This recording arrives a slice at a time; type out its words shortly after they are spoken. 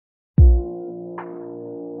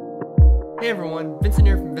Hey everyone, Vincent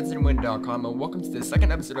here from VincentWin.com and welcome to the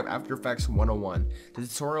second episode of After Effects 101, the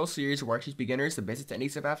tutorial series where I teach beginners the basic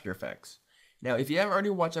techniques of After Effects. Now, if you haven't already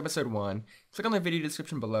watched episode 1, click on the video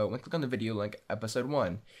description below and click on the video link episode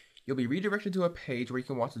 1. You'll be redirected to a page where you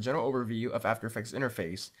can watch the general overview of After Effects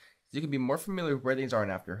interface, so you can be more familiar with where things are in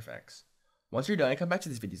After Effects. Once you're done, come back to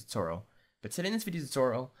this video tutorial. But today in this video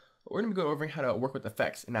tutorial, we're going to go over how to work with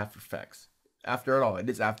effects in After Effects. After all, it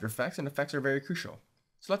is After Effects and effects are very crucial.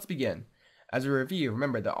 So let's begin. As a review,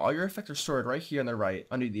 remember that all your effects are stored right here on the right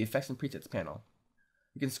under the Effects and Presets panel.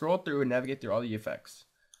 You can scroll through and navigate through all the effects.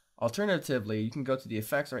 Alternatively, you can go to the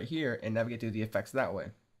effects right here and navigate through the effects that way.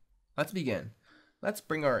 Let's begin. Let's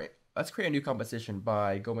create a new composition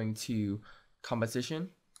by going to Composition,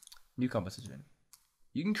 New Composition.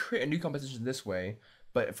 You can create a new composition this way,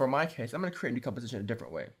 but for my case, I'm going to create a new composition a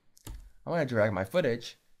different way. I'm going to drag my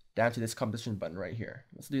footage down to this composition button right here.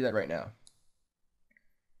 Let's do that right now.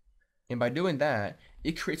 And by doing that,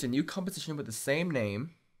 it creates a new composition with the same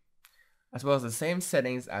name, as well as the same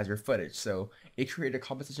settings as your footage. So it created a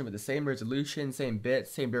composition with the same resolution, same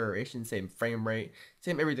bits, same duration, same frame rate,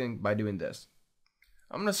 same everything by doing this.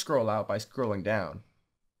 I'm going to scroll out by scrolling down,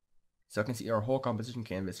 so I can see our whole composition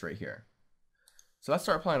canvas right here. So let's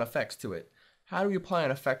start applying effects to it. How do we apply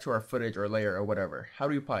an effect to our footage or layer or whatever? How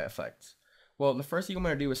do we apply effects? Well, the first thing you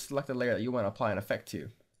want to do is select the layer that you want to apply an effect to.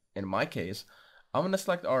 In my case, I'm going to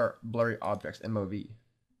select our blurry objects MOV.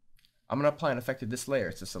 I'm going to apply an effect to this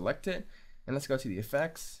layer, so select it, and let's go to the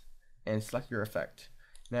effects and select your effect.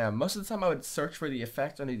 Now, most of the time I would search for the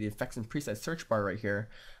effect under the effects and presets search bar right here,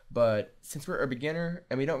 but since we're a beginner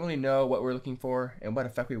and we don't really know what we're looking for and what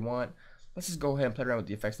effect we want, let's just go ahead and play around with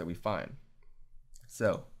the effects that we find.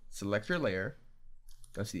 So, select your layer,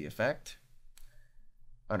 go to the effect,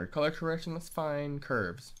 under color correction, let's find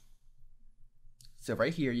curves. So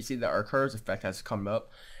right here, you see that our curves effect has come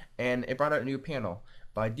up, and it brought out a new panel.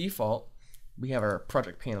 By default, we have our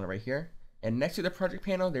project panel right here, and next to the project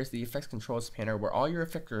panel, there's the effects controls panel where all your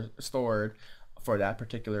effects are stored for that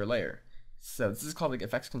particular layer. So this is called the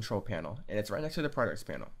effects control panel, and it's right next to the projects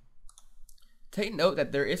panel. Take note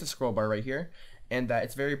that there is a scroll bar right here, and that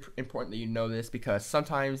it's very important that you know this because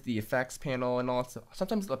sometimes the effects panel and all,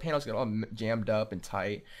 sometimes the panels get all jammed up and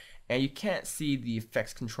tight, and you can't see the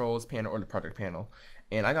effects controls panel or the project panel.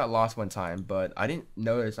 And I got lost one time, but I didn't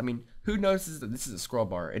notice. I mean, who notices that this is a scroll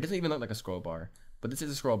bar? It doesn't even look like a scroll bar, but this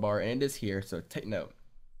is a scroll bar and it is here, so take note.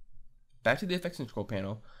 Back to the effects control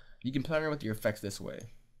panel, you can play around with your effects this way.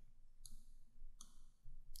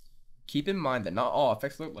 Keep in mind that not all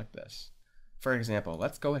effects look like this. For example,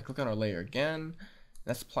 let's go ahead and click on our layer again.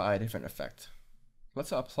 Let's apply a different effect.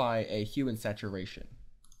 Let's apply a hue and saturation.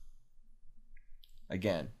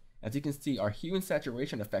 Again, as you can see, our hue and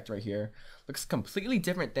saturation effect right here looks completely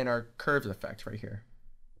different than our curves effect right here.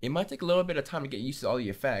 It might take a little bit of time to get used to all the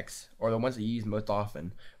effects, or the ones that you use most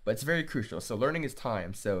often, but it's very crucial, so learning is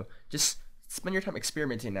time, so just spend your time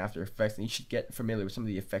experimenting in After Effects and you should get familiar with some of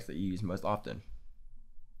the effects that you use most often.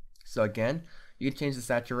 So again, you can change the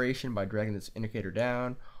saturation by dragging this indicator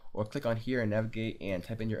down, or click on here and navigate and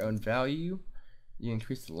type in your own value. You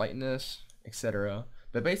increase the lightness, etc.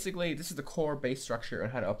 But basically, this is the core base structure on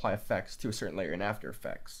how to apply effects to a certain layer in After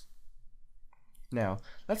Effects. Now,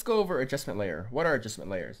 let's go over adjustment layer. What are adjustment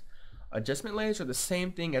layers? Adjustment layers are the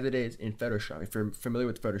same thing as it is in Photoshop, if you're familiar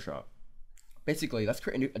with Photoshop. Basically, let's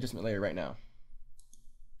create a new adjustment layer right now.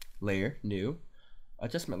 Layer, new,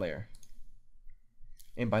 adjustment layer.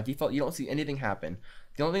 And by default, you don't see anything happen.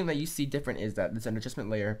 The only thing that you see different is that there's an adjustment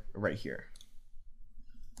layer right here.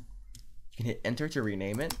 You can hit enter to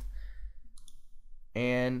rename it.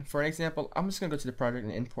 And for an example, I'm just going to go to the project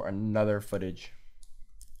and import another footage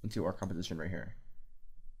into our composition right here.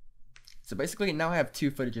 So basically now I have two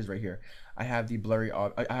footages right here. I have the blurry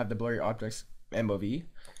objects MOV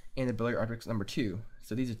and the blurry objects number 2.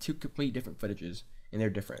 So these are two complete different footages and they're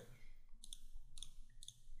different.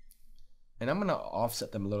 And I'm going to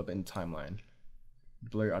offset them a little bit in timeline.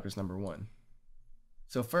 Blurry objects number 1.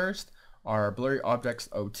 So first, our blurry objects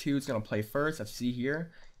 02 is going to play first. As you see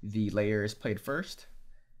here, the layer is played first,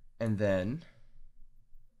 and then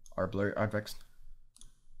our blurry objects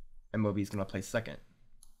MOV is going to play second.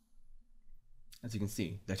 As you can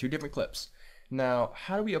see, they're two different clips. Now,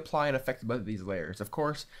 how do we apply an effect to both of these layers? Of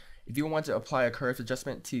course, if you want to apply a curves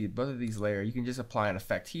adjustment to both of these layers, you can just apply an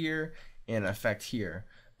effect here and an effect here.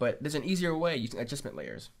 But there's an easier way using adjustment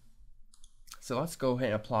layers. So let's go ahead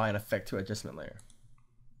and apply an effect to adjustment layer.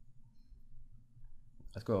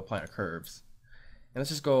 Let's go apply our curves. And let's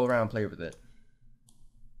just go around and play with it.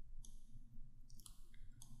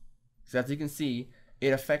 So as you can see, it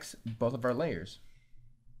affects both of our layers.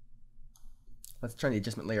 Let's turn the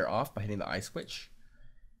adjustment layer off by hitting the eye switch.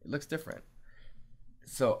 It looks different.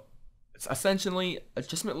 So it's essentially,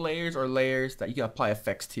 adjustment layers are layers that you can apply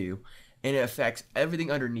effects to, and it affects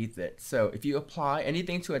everything underneath it. So if you apply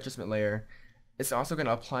anything to an adjustment layer, it's also going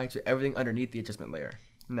to apply to everything underneath the adjustment layer.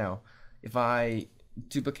 Now, if I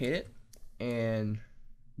duplicate it and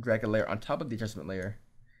drag a layer on top of the adjustment layer,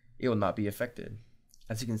 it will not be affected.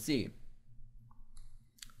 As you can see,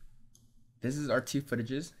 this is our 2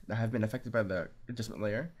 footages that have been affected by the adjustment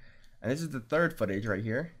layer, and this is the 3rd footage right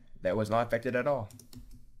here that was not affected at all.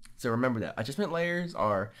 So remember that adjustment layers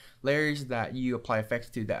are layers that you apply effects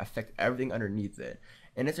to that affect everything underneath it.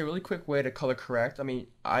 And it's a really quick way to color correct. I mean,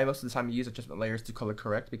 I most of the time use adjustment layers to color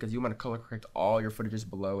correct because you want to color correct all your footages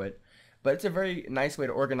below it. But it's a very nice way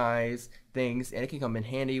to organize things, and it can come in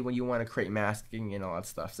handy when you want to create masking and all that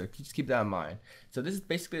stuff. So just keep that in mind. So this is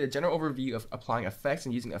basically the general overview of applying effects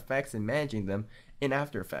and using effects and managing them in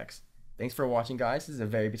After Effects. Thanks for watching, guys. This is a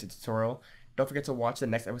very basic tutorial. Don't forget to watch the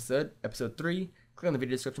next episode, episode 3. Click on the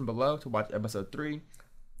video description below to watch episode 3.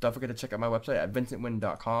 Don't forget to check out my website at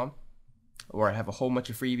vincentwin.com, where I have a whole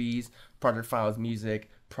bunch of freebies, project files,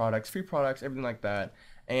 music, products, free products, everything like that.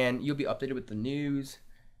 And you'll be updated with the news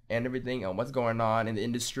and everything on what's going on in the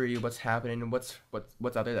industry, what's happening, and what's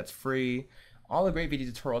out there that's free. All the great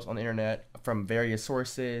video tutorials on the internet from various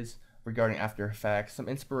sources regarding After Effects, some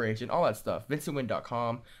inspiration, all that stuff.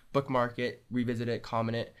 vincentwin.com, bookmark it, revisit it,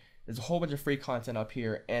 comment it. There's a whole bunch of free content up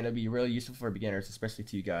here, and it'll be really useful for beginners, especially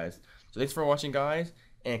to you guys. So thanks for watching, guys,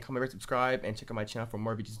 and come over, subscribe, and check out my channel for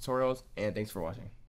more video tutorials, and thanks for watching.